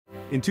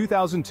In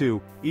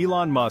 2002,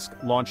 Elon Musk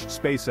launched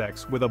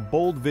SpaceX with a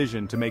bold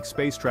vision to make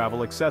space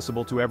travel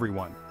accessible to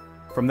everyone.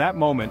 From that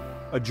moment,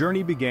 a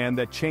journey began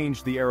that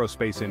changed the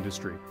aerospace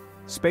industry.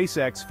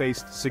 SpaceX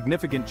faced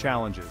significant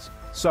challenges,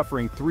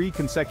 suffering 3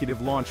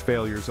 consecutive launch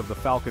failures of the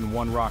Falcon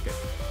 9 rocket.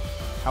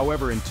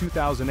 However, in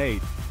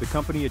 2008, the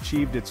company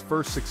achieved its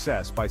first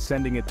success by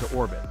sending it to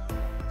orbit.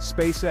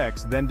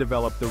 SpaceX then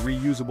developed the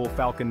reusable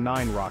Falcon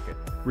 9 rocket,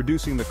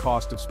 reducing the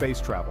cost of space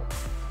travel.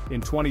 In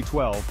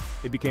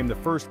 2012, it became the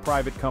first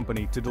private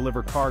company to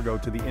deliver cargo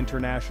to the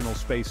International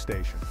Space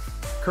Station.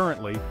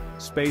 Currently,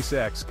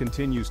 SpaceX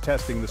continues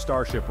testing the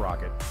Starship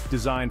rocket,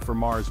 designed for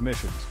Mars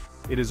missions.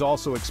 It is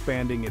also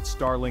expanding its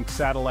Starlink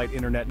satellite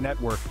internet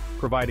network,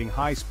 providing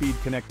high-speed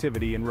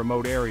connectivity in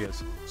remote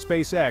areas.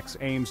 SpaceX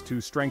aims to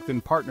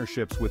strengthen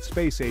partnerships with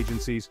space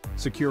agencies,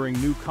 securing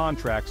new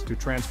contracts to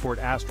transport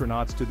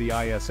astronauts to the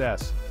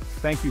ISS.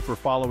 Thank you for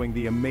following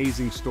the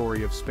amazing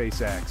story of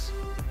SpaceX.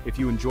 If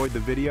you enjoyed the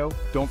video,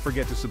 don't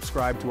forget to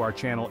subscribe to our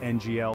channel NGL.